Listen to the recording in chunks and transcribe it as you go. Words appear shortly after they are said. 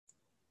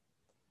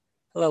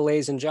Hello,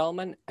 ladies and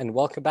gentlemen, and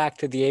welcome back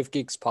to the AV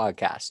Geeks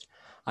podcast.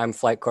 I'm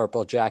Flight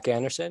Corporal Jack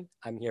Anderson.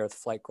 I'm here with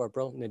Flight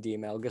Corporal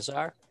Nadim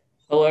Elgazar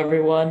Hello,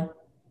 everyone.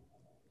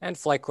 and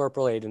Flight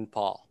Corporal Aidan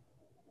Paul.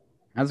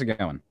 How's it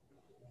going?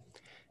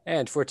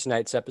 And for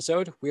tonight's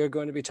episode, we are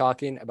going to be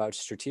talking about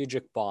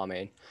strategic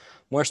bombing.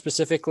 More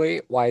specifically,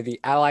 why the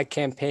Allied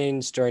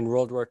campaigns during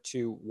World War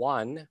II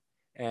won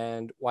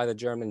and why the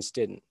Germans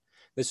didn't.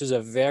 This was a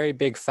very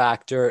big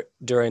factor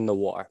during the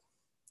war.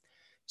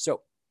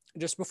 So,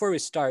 just before we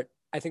start,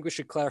 I think we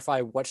should clarify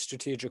what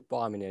strategic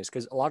bombing is,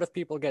 because a lot of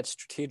people get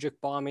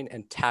strategic bombing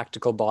and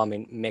tactical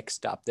bombing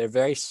mixed up. They're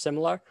very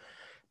similar,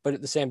 but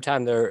at the same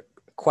time, they're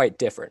quite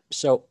different.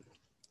 So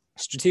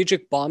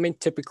strategic bombing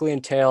typically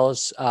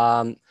entails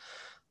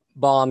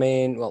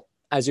bombing, well,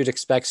 as you'd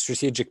expect,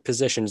 strategic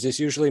positions. This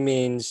usually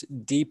means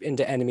deep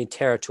into enemy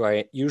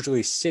territory,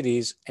 usually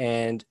cities,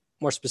 and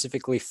more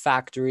specifically,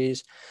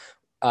 factories,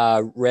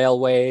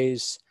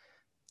 railways,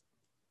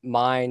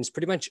 mines,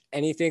 pretty much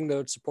anything that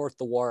would support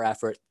the war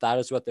effort. That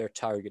is what their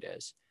target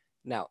is.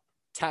 Now,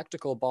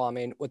 tactical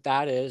bombing, what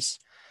that is,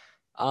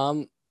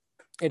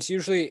 it's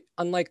usually,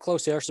 unlike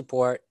close air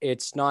support,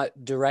 it's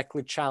not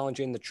directly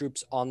challenging the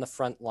troops on the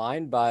front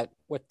line, but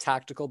what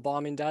tactical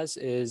bombing does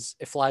is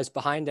it flies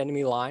behind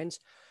enemy lines,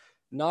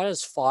 not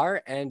as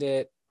far, and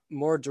it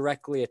more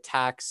directly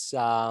attacks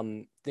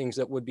things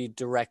that would be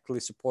directly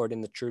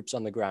supporting the troops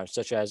on the ground,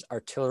 such as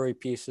artillery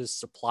pieces,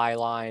 supply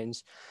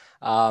lines,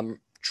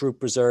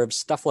 troop reserves,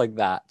 stuff like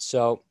that.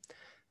 So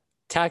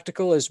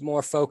tactical is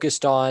more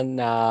focused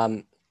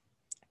on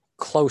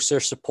closer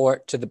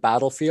support to the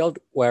battlefield,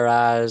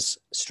 whereas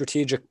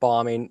strategic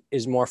bombing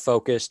is more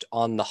focused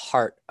on the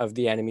heart of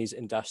the enemy's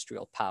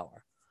industrial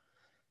power.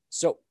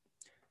 So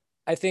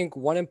I think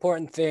one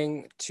important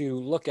thing to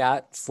look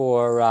at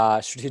for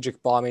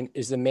strategic bombing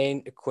is the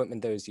main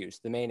equipment that was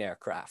used, the main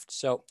aircraft.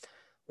 So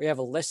we have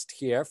a list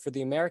here. For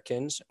the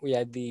Americans, we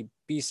had the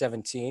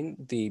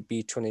B-17, the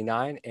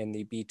B-29, and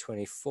the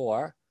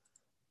B-24.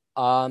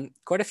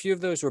 Quite a few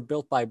of those were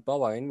built by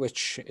Boeing,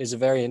 which is a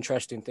very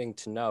interesting thing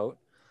to note.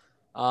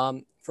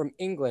 From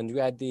England, we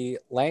had the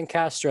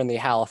Lancaster and the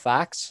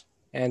Halifax.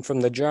 And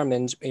from the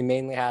Germans, we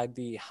mainly had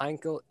the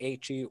Heinkel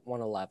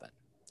HE-111.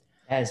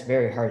 That is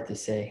very hard to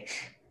say.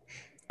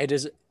 It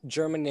is,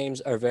 German names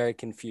are very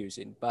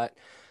confusing, but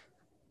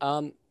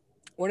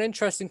one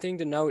interesting thing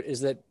to note is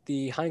that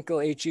the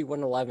Heinkel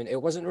HE-111,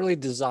 it wasn't really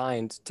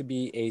designed to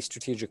be a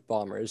strategic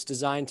bomber. It was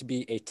designed to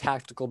be a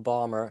tactical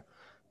bomber,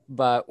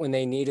 but when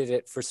they needed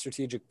it for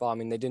strategic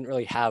bombing, they didn't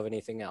really have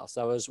anything else.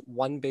 That was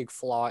one big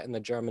flaw in the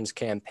Germans'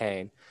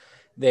 campaign.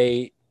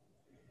 They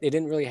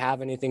didn't really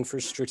have anything for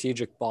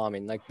strategic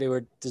bombing. Like, they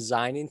were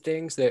designing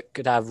things that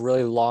could have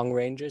really long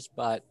ranges,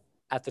 but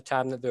at the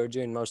time that they were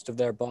doing most of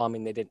their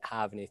bombing, they didn't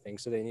have anything.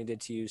 So they needed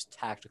to use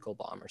tactical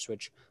bombers,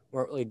 which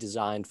weren't really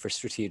designed for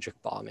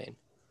strategic bombing.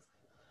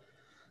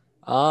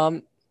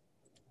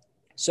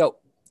 So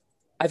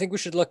I think we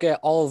should look at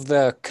all of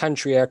the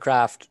country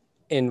aircraft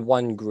in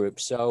one group.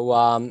 So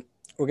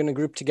we're going to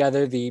group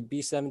together the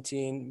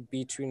B-17,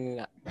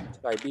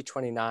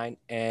 B-29,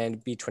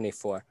 and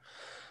B-24.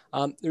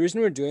 The reason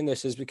we're doing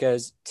this is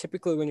because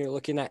typically when you're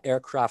looking at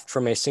aircraft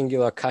from a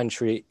singular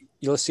country,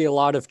 you'll see a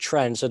lot of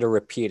trends that are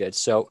repeated.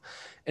 So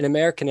in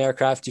American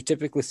aircraft, you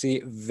typically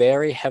see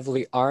very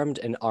heavily armed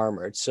and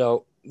armored.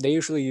 So they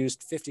usually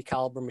used 50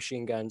 caliber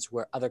machine guns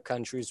where other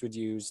countries would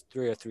use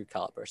 303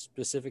 caliber,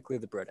 specifically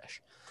the British.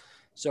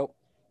 So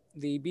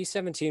the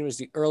B-17 was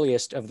the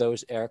earliest of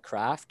those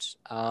aircraft.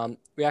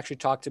 We actually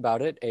talked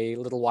about it a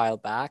little while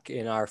back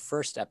in our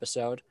first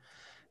episode,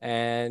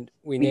 and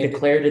we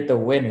declared it the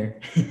winner.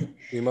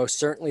 We most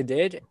certainly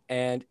did,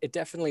 and it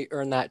definitely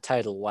earned that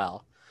title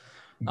well.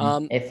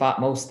 It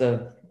fought most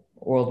of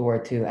World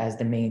War II as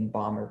the main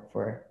bomber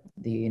for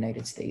the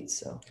United States,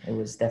 so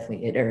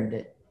it earned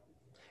it.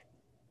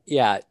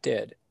 Yeah, it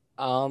did.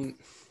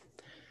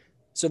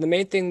 So the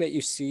main thing that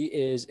you see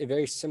is a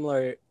very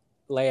similar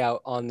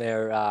layout on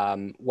their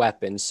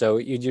weapons. So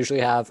you'd usually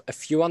have a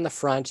few on the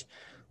front,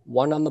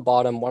 one on the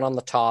bottom, one on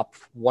the top,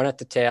 one at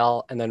the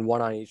tail, and then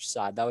one on each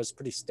side. That was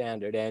pretty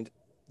standard. And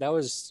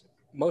most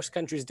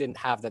countries didn't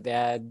have that. They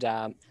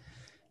had,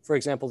 for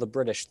example, the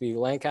British, the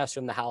Lancaster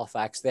and the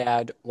Halifax, they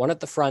had one at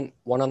the front,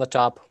 one on the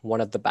top,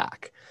 one at the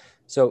back.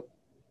 So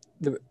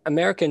the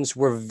Americans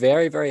were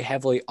very, very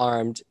heavily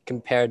armed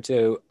compared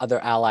to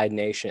other allied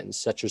nations,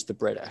 such as the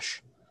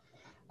British.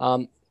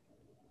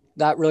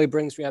 That really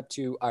brings me up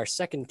to our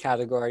second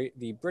category,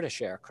 the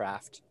British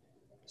aircraft.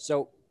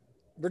 So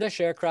British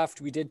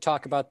aircraft, we did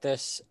talk about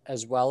this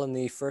as well in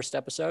the first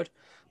episode.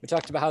 We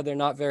talked about how they're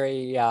not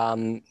very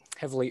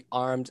heavily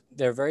armed.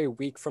 They're very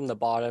weak from the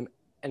bottom.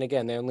 And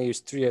again, they only use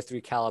 303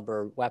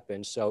 caliber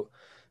weapons. So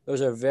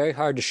those are very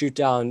hard to shoot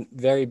down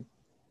very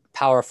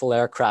powerful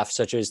aircraft,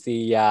 such as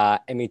the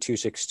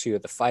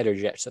Me-262, the fighter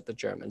jets that the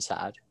Germans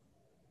had.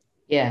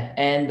 Yeah,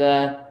 and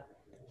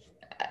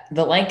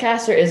the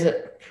Lancaster is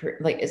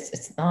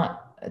it's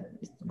not a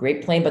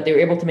great plane, but they were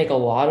able to make a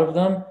lot of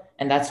them,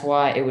 and that's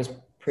why it was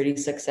pretty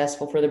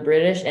successful for the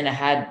British, and it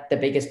had the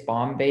biggest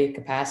bomb bay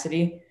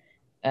capacity.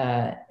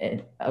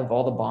 of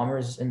all the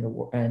bombers in the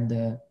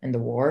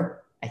war.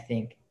 I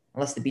think,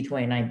 unless the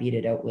B-29 beat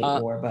it out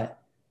late war, but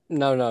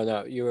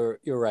no, you're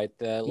right.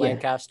 The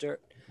Lancaster,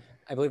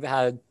 I believe it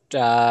had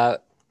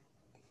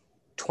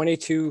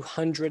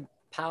 2,200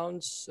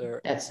 pounds, or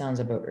that sounds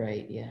about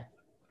right. Yeah.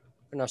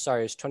 no,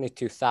 sorry, it's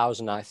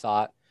 22,000. I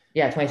thought.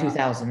 Yeah,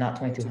 22,000, not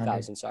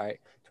 2,200. Sorry,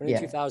 Yeah.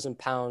 22,000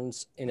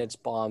 pounds in its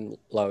bomb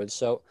load.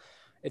 So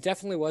it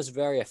definitely was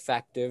very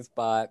effective,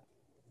 but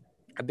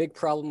a big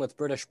problem with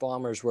British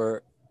bombers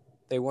were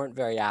they weren't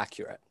very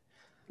accurate.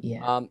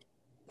 Yeah.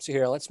 So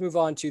here, let's move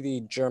on to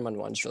the German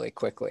ones really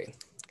quickly.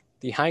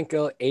 The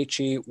Heinkel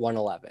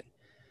HE-111.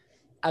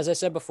 As I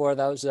said before,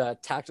 that was a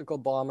tactical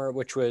bomber,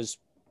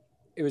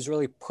 it was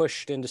really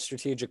pushed into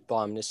strategic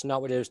bombing. It's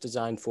not what it was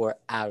designed for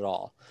at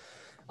all.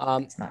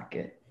 It's not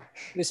good.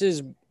 This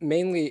is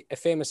mainly a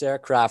famous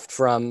aircraft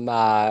from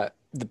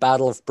the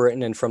Battle of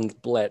Britain and from the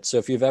Blitz. So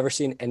if you've ever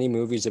seen any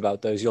movies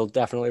about those, you'll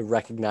definitely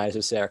recognize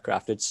this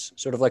aircraft. It's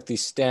sort of like the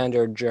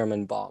standard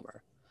German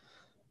bomber.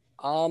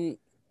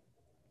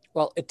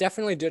 Well, it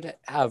definitely did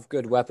have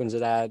good weapons.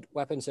 It had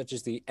weapons such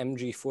as the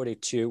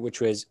MG42, which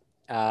was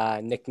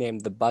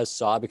nicknamed the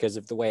Buzzsaw because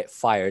of the way it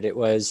fired.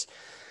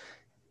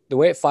 The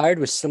way it fired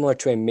was similar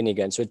to a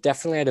minigun, so it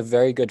definitely had a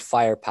very good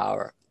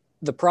firepower.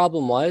 The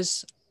problem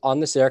was,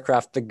 on this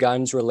aircraft, the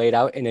guns were laid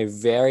out in a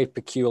very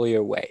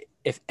peculiar way.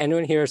 If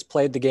anyone here has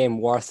played the game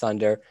War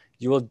Thunder,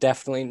 you will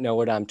definitely know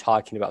what I'm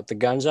talking about. The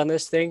guns on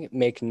this thing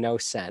make no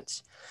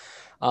sense.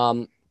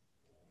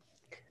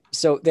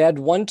 So they had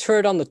one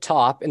turret on the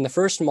top. In the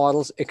first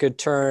models, it could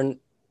turn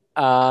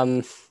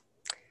almost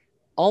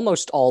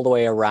all the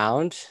way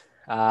around,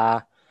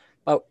 about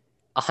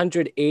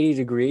 180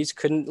 degrees,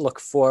 couldn't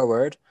look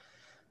forward.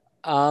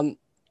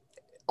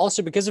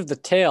 Also, because of the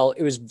tail,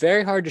 it was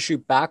very hard to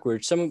shoot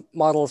backwards. Some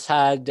models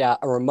had a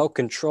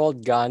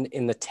remote-controlled gun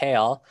in the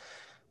tail,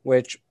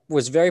 which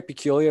was very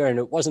peculiar, and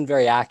it wasn't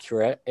very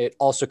accurate. It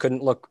also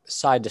couldn't look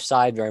side to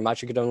side very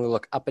much. It could only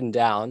look up and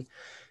down.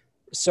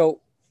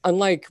 So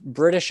unlike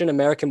British and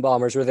American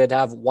bombers, where they'd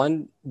have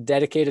one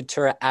dedicated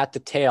turret at the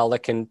tail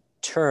that can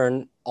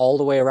turn all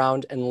the way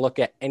around and look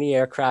at any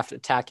aircraft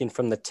attacking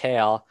from the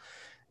tail,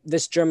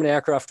 this German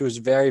aircraft was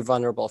very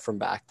vulnerable from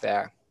back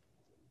there.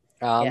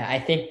 Yeah, I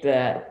think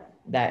that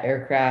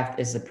aircraft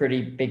is a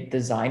pretty big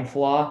design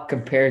flaw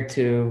compared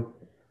to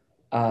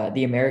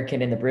the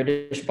American and the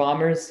British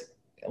bombers,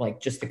 like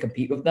just to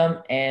compete with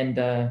them. And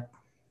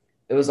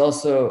it was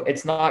also,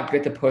 it's not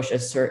good to push a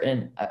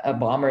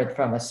bomber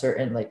from a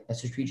certain, like a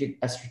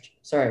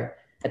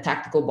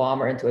tactical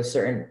bomber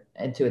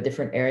into a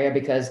different area,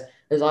 because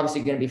there's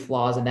obviously going to be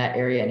flaws in that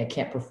area and it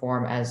can't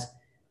perform as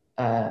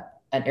an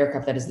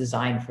aircraft that is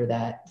designed for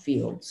that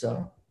field.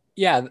 So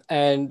yeah,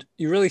 and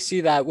you really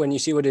see that when you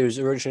see what it was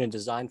originally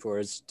designed for.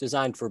 It's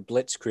designed for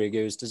blitzkrieg.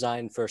 It was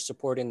designed for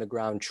supporting the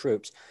ground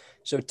troops.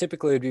 So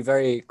typically it would be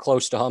very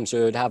close to home, so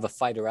it would have a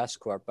fighter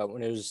escort. But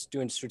when it was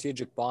doing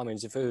strategic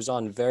bombings, if it was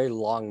on very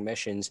long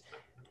missions,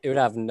 it would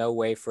have no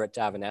way for it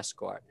to have an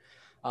escort.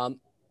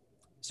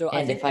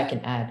 If I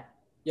can add.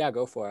 Yeah,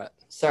 go for it.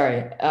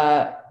 Sorry.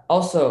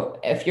 Also,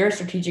 if you're a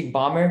strategic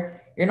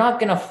bomber, you're not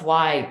going to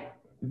fly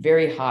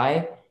very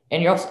high.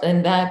 And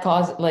that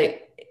causes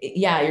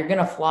you're going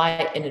to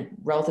fly in a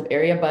relative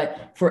area,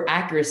 but for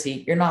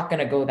accuracy, you're not going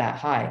to go that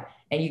high.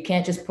 And you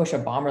can't just push a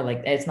bomber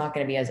like that. It's not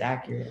going to be as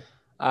accurate.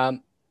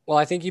 Well,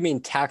 I think you mean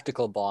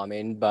tactical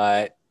bombing,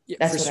 but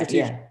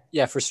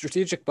for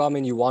strategic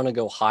bombing, you want to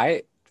go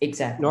high.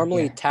 Exactly.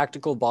 Normally,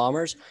 tactical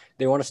bombers,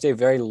 they want to stay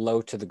very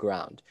low to the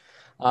ground.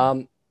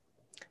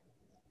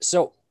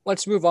 So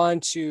let's move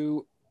on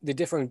to the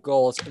different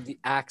goals of the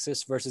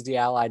Axis versus the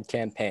Allied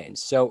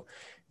campaigns. So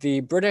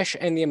the British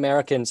and the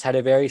Americans had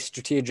a very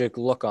strategic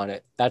look on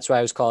it. That's why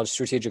it was called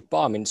strategic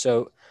bombing.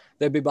 So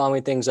they'd be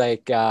bombing things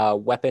like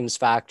weapons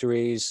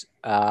factories,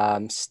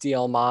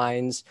 steel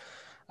mines,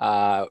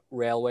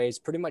 railways,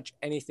 pretty much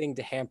anything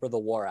to hamper the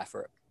war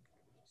effort.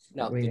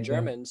 Now, the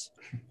Germans,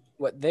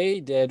 what they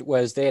did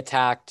was they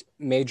attacked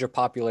major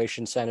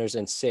population centers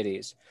and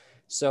cities.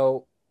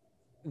 So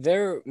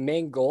their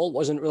main goal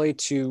wasn't really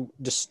to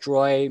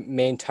destroy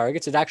main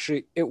targets.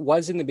 It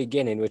was in the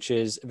beginning, which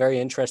is a very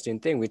interesting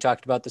thing. We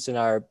talked about this in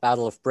our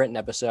Battle of Britain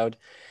episode.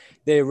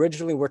 They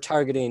originally were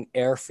targeting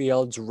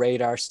airfields,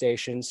 radar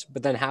stations,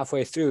 but then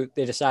halfway through,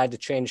 they decided to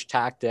change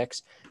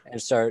tactics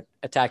and start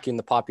attacking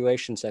the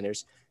population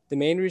centers. The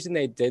main reason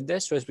they did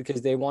this was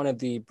because they wanted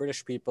the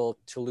British people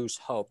to lose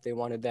hope. They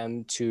wanted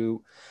them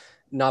to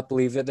not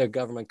believe that their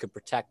government could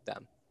protect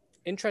them.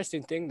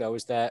 Interesting thing, though,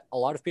 is that a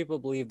lot of people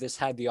believe this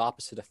had the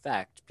opposite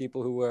effect.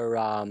 People who were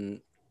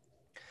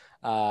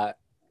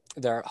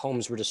their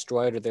homes were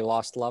destroyed or they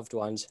lost loved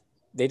ones,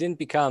 they didn't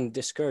become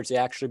discouraged. They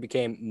actually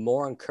became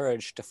more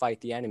encouraged to fight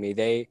the enemy.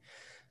 They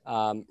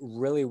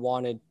really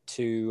wanted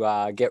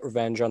to get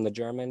revenge on the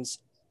Germans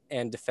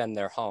and defend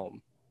their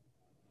home.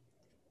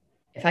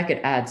 If I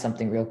could add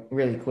something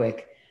really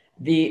quick,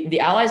 the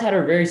Allies had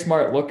a very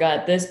smart look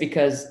at this,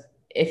 because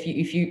if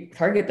you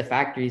target the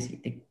factories,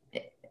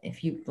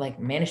 if you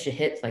manage to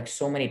hit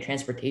so many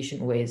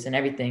transportation ways and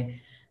everything,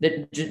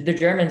 the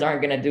Germans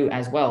aren't going to do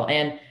as well.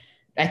 And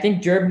I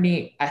think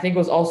Germany, I think,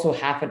 was also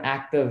half an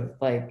act of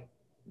like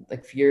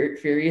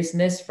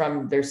furiousness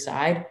from their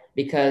side,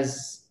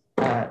 because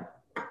the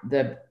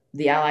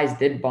Allies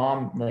did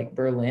bomb like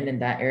Berlin in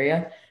that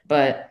area,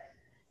 but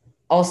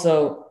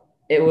also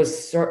it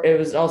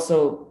was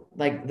also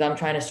like them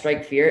trying to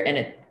strike fear, and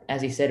it,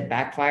 as he said, it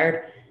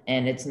backfired.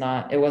 And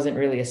it wasn't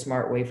really a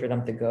smart way for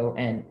them to go.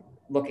 And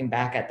looking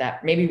back at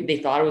that, maybe they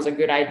thought it was a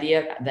good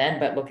idea then,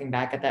 but looking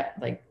back at that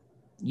like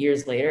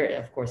years later,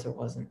 of course it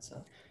wasn't.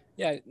 So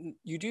yeah,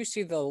 you do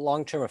see the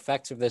long-term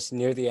effects of this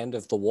near the end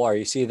of the war.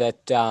 You see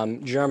that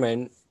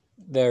German,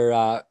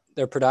 their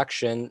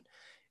production,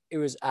 it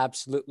was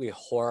absolutely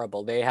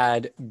horrible. They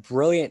had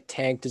brilliant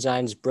tank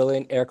designs,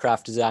 brilliant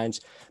aircraft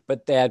designs,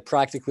 but they had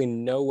practically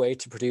no way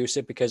to produce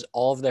it because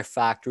all of their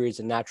factories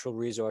and natural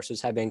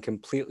resources had been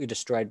completely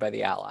destroyed by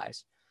the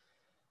Allies.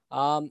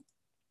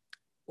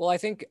 Well, I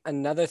think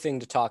another thing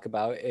to talk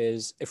about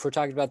is, if we're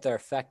talking about their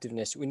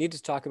effectiveness, we need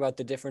to talk about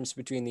the difference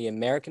between the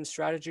American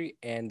strategy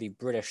and the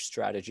British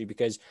strategy,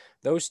 because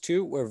those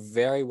two were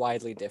very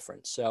widely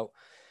different. So,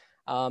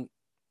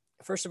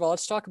 first of all,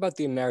 let's talk about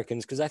the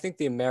Americans, because I think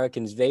the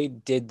Americans, they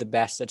did the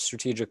best at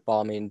strategic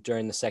bombing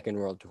during the Second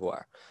World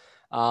War.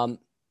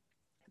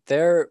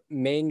 Their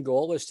main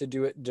goal was to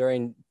do it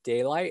during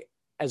daylight,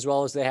 as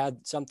well as they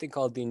had something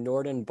called the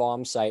Norden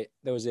bomb sight.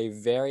 That was a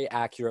very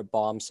accurate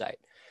bomb sight.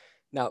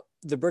 Now,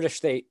 the British,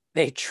 they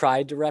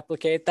tried to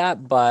replicate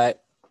that,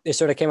 but they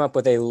sort of came up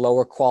with a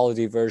lower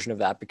quality version of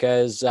that,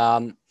 because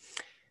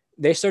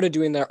they started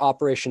doing their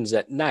operations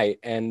at night.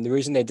 And the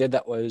reason they did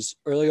that was,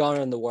 early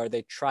on in the war,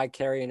 they tried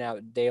carrying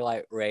out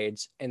daylight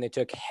raids and they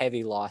took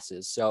heavy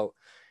losses. So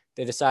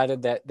they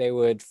decided that they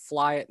would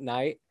fly at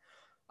night.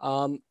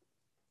 The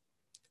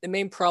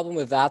main problem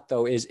with that,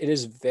 though, is it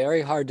is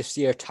very hard to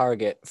see a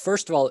target.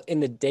 First of all,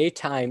 in the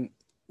daytime,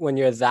 when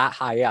you're that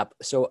high up.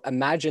 So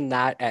imagine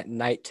that at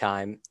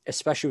nighttime,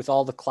 especially with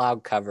all the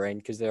cloud covering,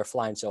 because they're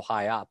flying so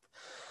high up.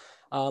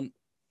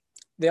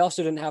 They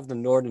also didn't have the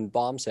Norden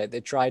bomb sight. They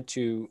tried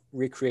to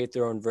recreate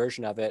their own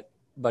version of it,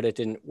 but it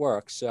didn't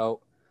work.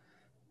 So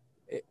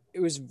it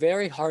was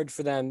very hard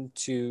for them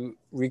to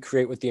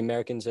recreate what the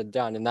Americans had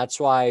done. And that's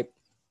why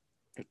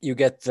you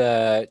get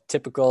the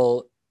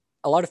typical,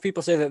 a lot of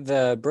people say that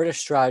the British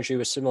strategy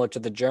was similar to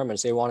the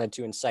Germans. They wanted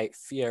to incite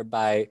fear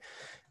by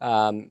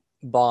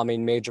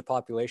bombing major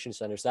population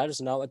centers. That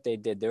is not what they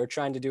did. They were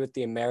trying to do what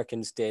the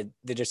Americans did.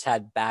 They just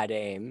had bad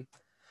aim.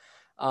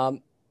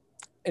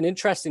 An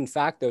interesting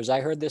fact, though, is I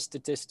heard this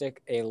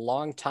statistic a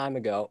long time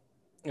ago.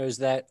 It was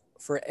that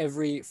for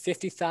every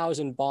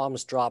 50,000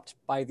 bombs dropped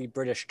by the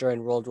British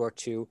during World War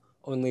II,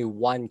 only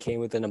one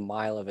came within a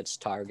mile of its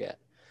target.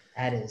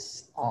 That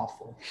is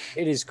awful.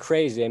 It is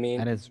crazy. I mean,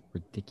 that is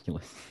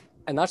ridiculous.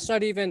 And that's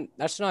not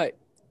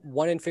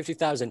 1 in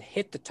 50,000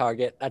 hit the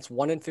target. That's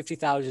 1 in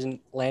 50,000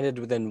 landed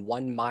within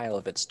 1 mile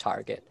of its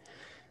target.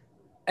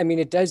 I mean,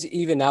 it does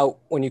even out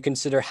when you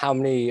consider how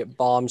many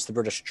bombs the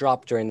British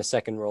dropped during the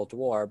Second World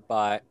War,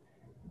 but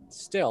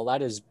still,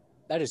 that is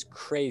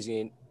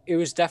crazy. And it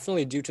was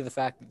definitely due to the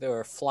fact that they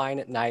were flying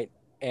at night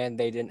and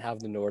they didn't have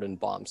the Norden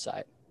bomb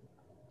sight.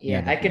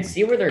 Yeah, I can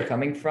see where they're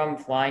coming from,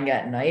 flying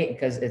at night,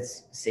 because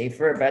it's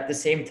safer, but at the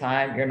same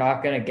time, you're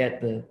not going to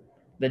get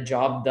the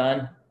job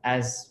done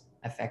as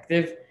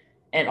effective.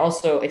 And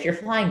also, if you're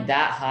flying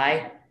that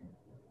high,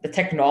 the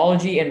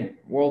technology in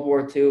World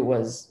War II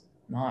was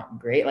not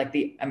great. Like,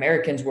 the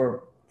Americans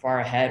were far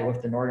ahead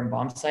with the Norden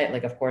bomb sight.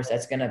 Like, of course,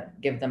 that's going to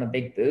give them a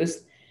big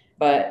boost.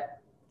 But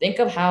think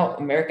of how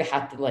America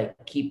had to like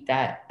keep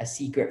that a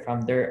secret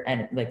from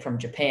from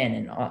Japan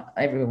and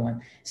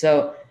everyone.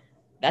 So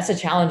that's a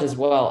challenge as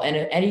well. And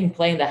any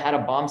plane that had a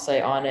bomb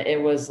sight on it, it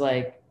was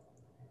like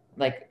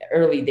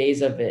early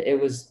days of it.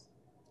 It was,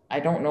 I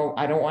don't know,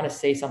 I don't want to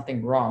say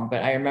something wrong,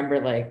 but I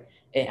remember like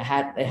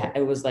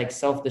it was like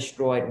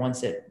self-destroyed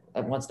once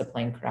the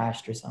plane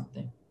crashed or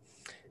something.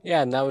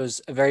 Yeah, and that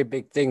was a very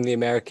big thing the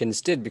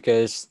Americans did,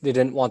 because they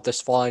didn't want this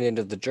falling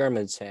into the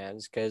Germans'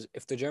 hands, because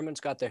if the Germans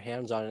got their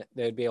hands on it,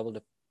 they'd be able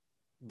to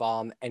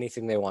bomb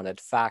anything they wanted,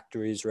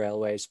 factories,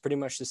 railways, pretty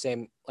much the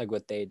same like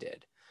what they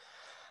did.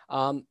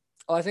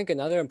 I think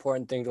another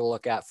important thing to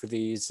look at for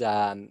these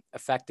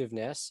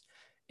effectiveness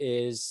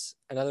is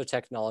another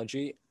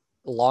technology,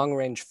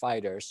 long-range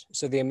fighters.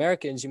 So the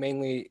Americans, you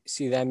mainly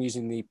see them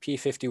using the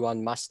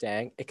P-51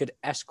 Mustang. It could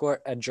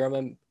escort an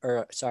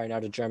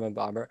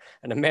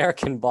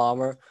American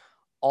bomber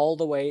all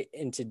the way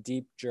into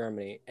deep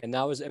Germany. And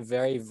that was a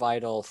very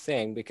vital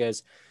thing,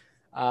 because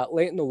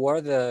late in the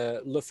war,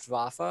 the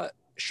Luftwaffe,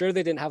 sure,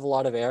 they didn't have a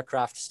lot of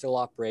aircraft still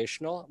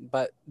operational,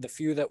 but the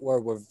few that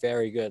were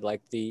very good, like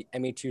the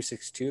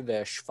Me-262,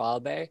 the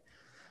Schwalbe.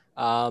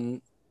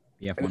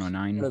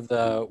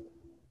 F-109.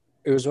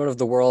 It was one of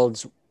the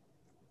world's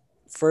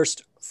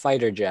first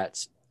fighter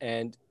jets,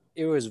 and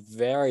it was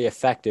very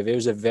effective. It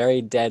was a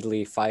very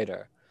deadly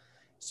fighter.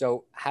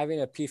 So having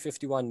a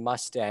P-51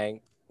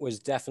 Mustang was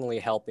definitely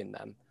helping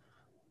them.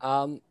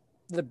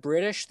 The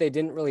British, they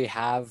didn't really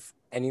have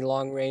any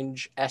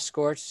long-range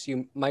escorts.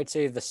 You might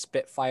say the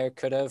Spitfire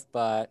could have,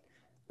 but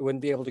it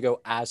wouldn't be able to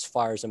go as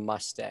far as a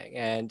Mustang.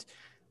 And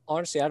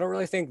honestly, I don't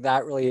really think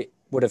that really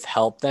would have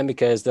helped them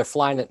because they're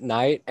flying at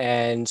night,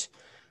 and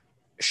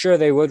sure,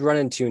 they would run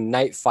into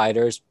night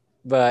fighters,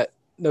 but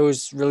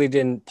those really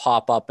didn't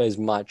pop up as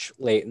much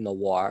late in the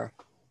war.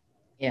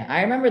 Yeah,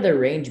 I remember the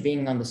range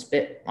being on the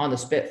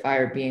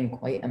Spitfire being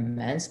quite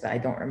immense, but I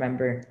don't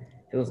remember if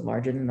it was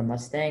larger than the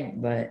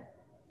Mustang, but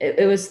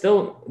it was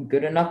still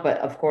good enough. But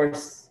of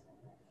course,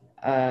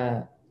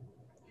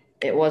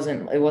 it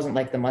wasn't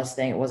like the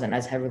Mustang. It wasn't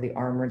as heavily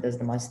armored as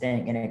the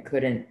Mustang, and it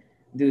couldn't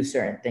do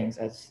certain things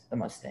as the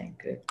Mustang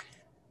could.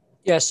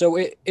 Yeah, so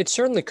it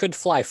certainly could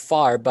fly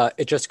far, but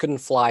it just couldn't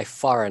fly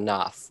far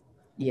enough.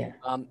 Yeah.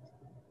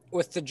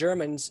 With the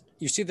Germans,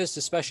 you see this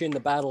especially in the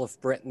Battle of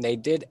Britain. They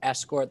did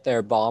escort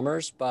their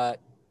bombers,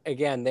 but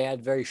again, they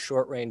had very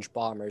short-range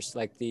bombers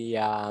like the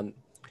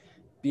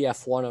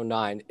Bf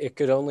 109. It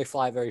could only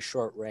fly very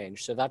short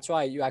range. So that's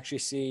why you actually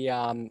see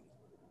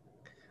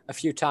a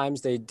few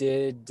times they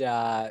did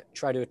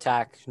try to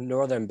attack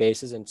northern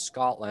bases in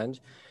Scotland.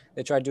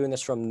 They tried doing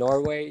this from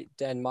Norway,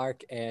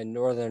 Denmark, and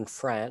northern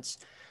France.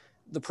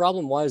 The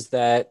problem was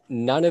that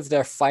none of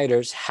their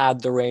fighters had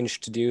the range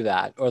to do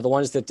that, or the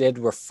ones that did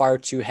were far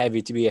too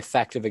heavy to be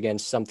effective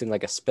against something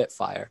like a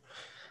Spitfire.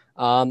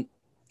 So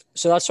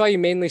that's why you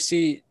mainly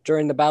see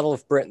during the Battle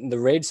of Britain, the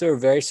raids that were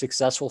very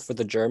successful for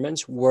the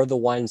Germans were the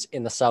ones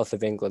in the south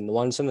of England. The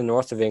ones in the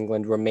north of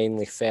England were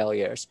mainly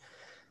failures.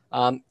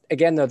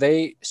 Again, though,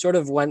 they sort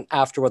of went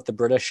after what the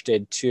British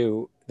did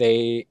too.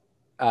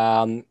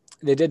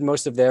 They did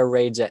most of their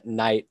raids at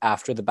night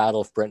after the Battle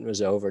of Britain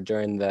was over.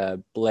 During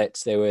the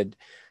Blitz, they would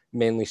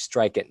mainly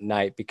strike at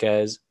night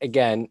because,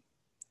 again,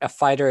 a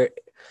fighter,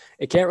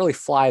 it can't really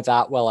fly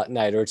that well at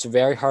night, or it's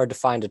very hard to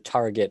find a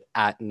target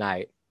at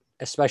night,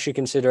 especially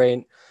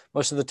considering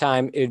most of the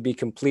time it would be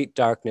complete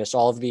darkness.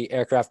 All of the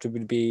aircraft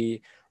would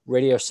be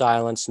radio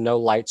silence, no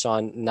lights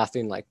on,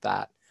 nothing like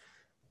that.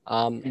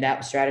 And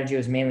that strategy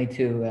was mainly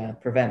to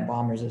prevent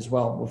bombers as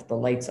well. With the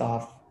lights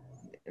off,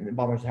 the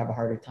bombers would have a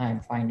harder time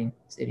finding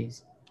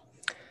cities.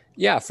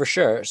 Yeah, for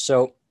sure.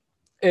 So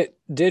it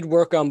did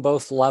work on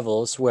both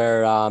levels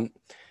where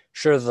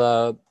sure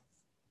the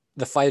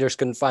fighters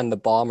couldn't find the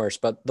bombers,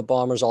 but the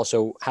bombers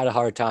also had a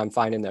hard time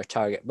finding their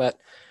target. But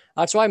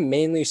that's why I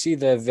mainly see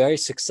the very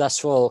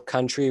successful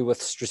country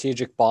with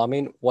strategic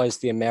bombing was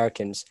the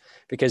Americans,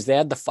 because they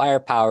had the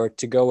firepower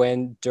to go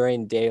in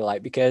during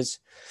daylight. Because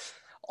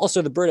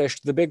also the British,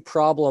 the big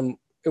problem,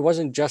 it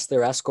wasn't just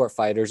their escort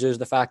fighters, it was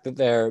the fact that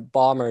their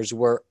bombers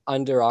were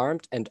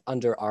underarmed and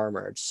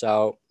under-armored.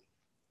 So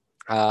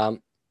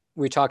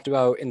we talked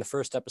about in the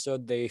first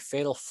episode, the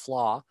fatal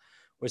flaw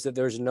was that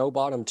there's no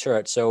bottom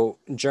turret. So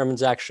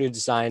Germans actually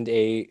designed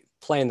a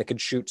plane that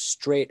could shoot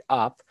straight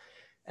up,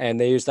 and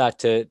they used that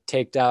to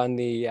take down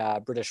the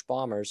British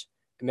bombers.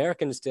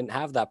 Americans didn't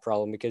have that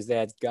problem because they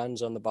had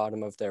guns on the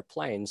bottom of their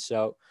planes.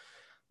 So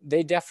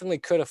they definitely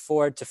could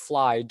afford to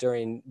fly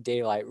during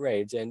daylight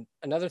raids. And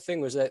another thing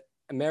was that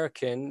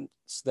Americans,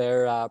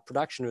 their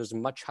production was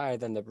much higher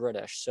than the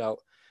British. So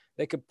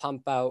they could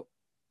pump out,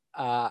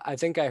 I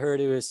think I heard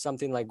it was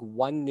something like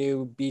one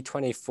new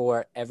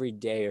B-24 every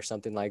day or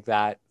something like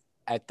that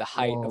at the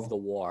height of the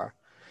war.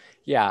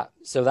 Yeah,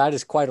 so that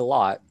is quite a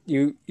lot.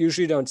 You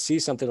usually don't see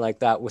something like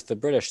that with the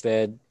British.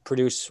 They'd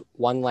produce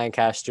one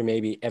Lancaster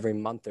maybe every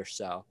month or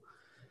so.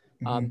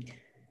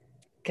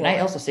 Can I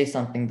also say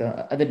something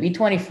though? The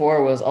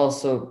B-24 was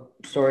also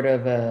sort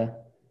of a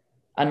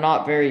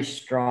not very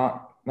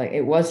strong, like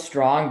it was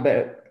strong,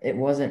 but it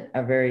wasn't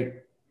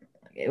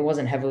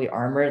heavily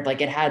armored.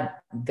 Like it had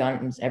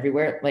guns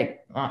everywhere,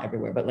 like not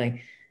everywhere, but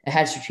like it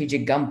had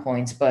strategic gun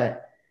points,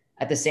 but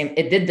at the same,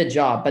 it did the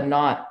job, but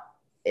not,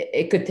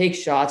 it could take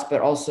shots, but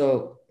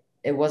also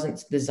it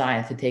wasn't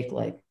designed to take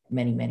like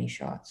many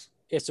shots.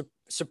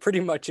 So pretty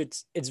much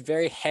it's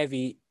very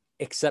heavy,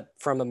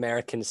 except from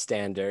American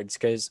standards,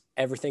 because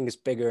everything is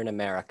bigger in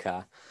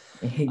America.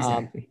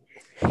 Exactly.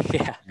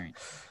 Yeah.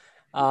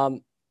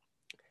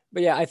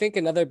 But yeah, I think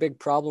another big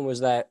problem was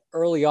that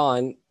early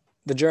on,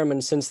 the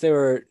Germans, since they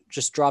were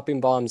just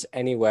dropping bombs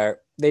anywhere,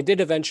 they did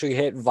eventually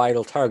hit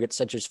vital targets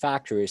such as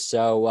factories.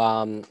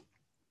 So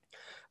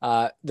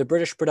the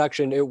British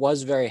production, it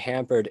was very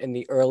hampered in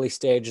the early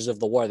stages of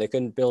the war. They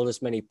couldn't build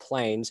as many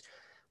planes,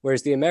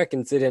 whereas the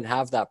Americans didn't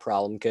have that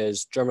problem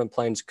because German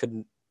planes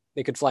could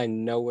fly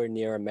nowhere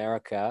near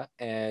America,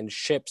 and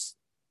ships,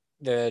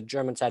 the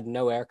Germans had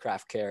no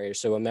aircraft carriers,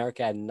 so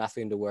America had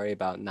nothing to worry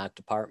about in that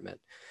department.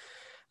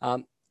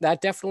 That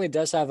definitely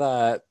does have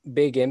a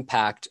big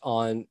impact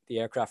on the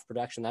aircraft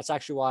production. That's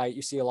actually why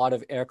you see a lot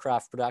of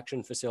aircraft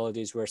production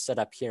facilities were set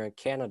up here in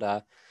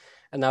Canada.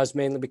 And that was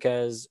mainly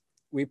because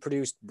we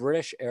produced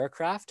British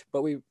aircraft,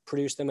 but we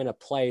produced them in a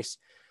place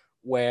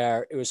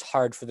where it was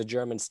hard for the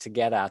Germans to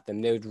get at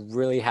them. They would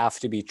really have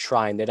to be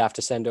trying. They'd have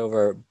to send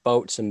over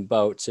boats and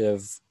boats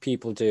of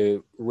people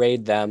to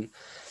raid them.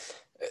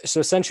 So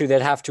essentially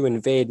they'd have to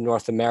invade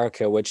North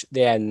America, which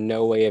they had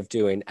no way of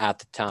doing at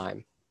the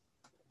time.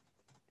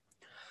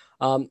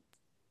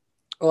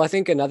 Well, I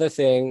think another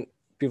thing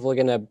people are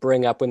going to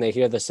bring up when they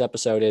hear this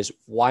episode is,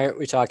 why aren't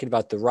we talking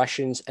about the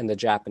Russians and the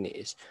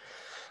Japanese?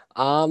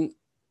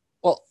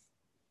 Well,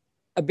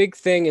 a big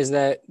thing is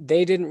that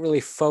they didn't really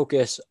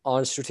focus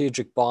on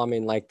strategic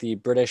bombing like the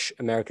British,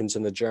 Americans,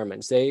 and the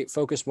Germans. They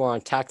focused more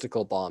on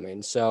tactical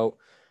bombing. So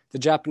the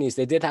Japanese,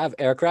 they did have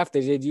aircraft.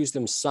 They did use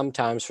them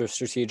sometimes for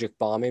strategic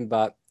bombing,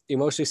 but you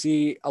mostly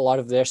see a lot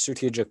of their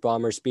strategic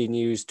bombers being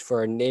used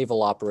for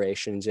naval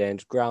operations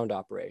and ground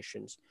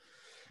operations.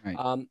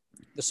 Right.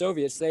 The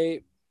Soviets,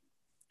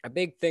 a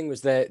big thing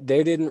was that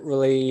they didn't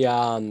really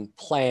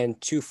plan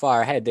too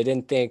far ahead. They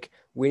didn't think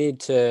we need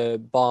to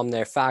bomb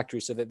their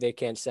factory so that they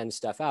can't send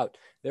stuff out.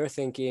 They're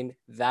thinking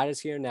that is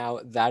here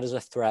now. That is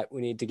a threat.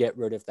 We need to get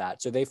rid of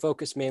that. So they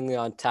focused mainly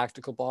on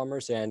tactical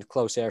bombers and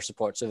close air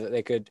support so that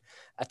they could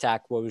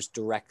attack what was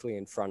directly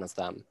in front of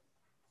them.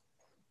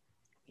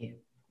 Yeah.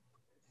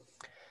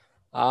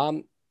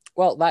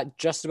 Well, that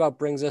just about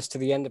brings us to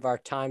the end of our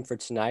time for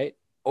tonight.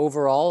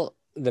 Overall,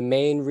 the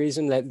main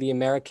reason that the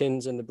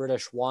Americans and the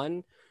British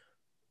won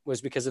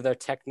was because of their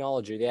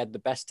technology. They had the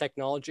best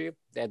technology.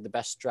 They had the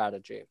best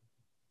strategy.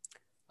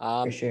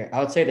 For sure. I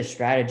would say the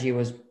strategy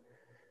was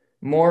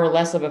more or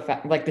less of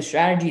like the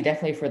strategy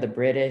definitely for the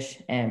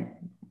British and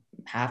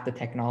half the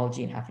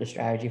technology and half the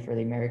strategy for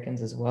the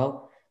Americans as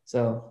well.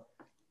 So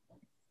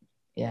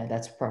yeah,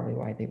 that's probably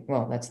why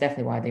that's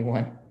definitely why they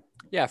won.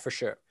 Yeah, for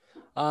sure.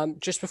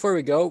 Just before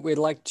we go, we'd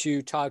like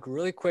to talk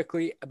really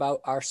quickly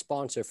about our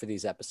sponsor for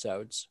these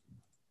episodes.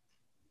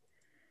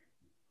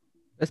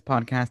 This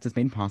podcast is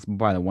made possible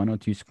by the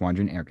 102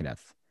 Squadron Air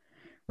Cadets.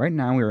 Right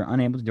now, we are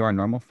unable to do our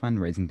normal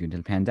fundraising due to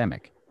the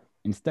pandemic.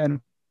 Instead, we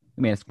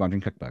made a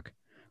squadron cookbook.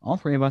 All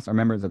three of us are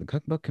members of the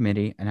cookbook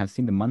committee and have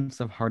seen the months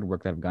of hard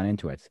work that have gone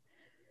into it.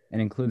 It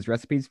includes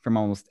recipes from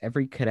almost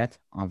every cadet,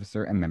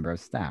 officer, and member of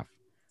staff.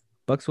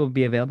 Books will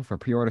be available for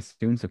pre-order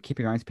soon, so keep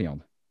your eyes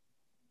peeled.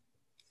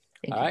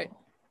 Thank All you. right.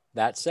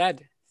 That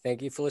said,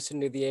 thank you for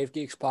listening to the AV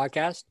Geeks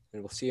podcast,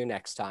 and we'll see you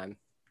next time.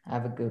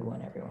 Have a good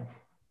one, everyone.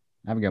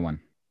 Have a good one.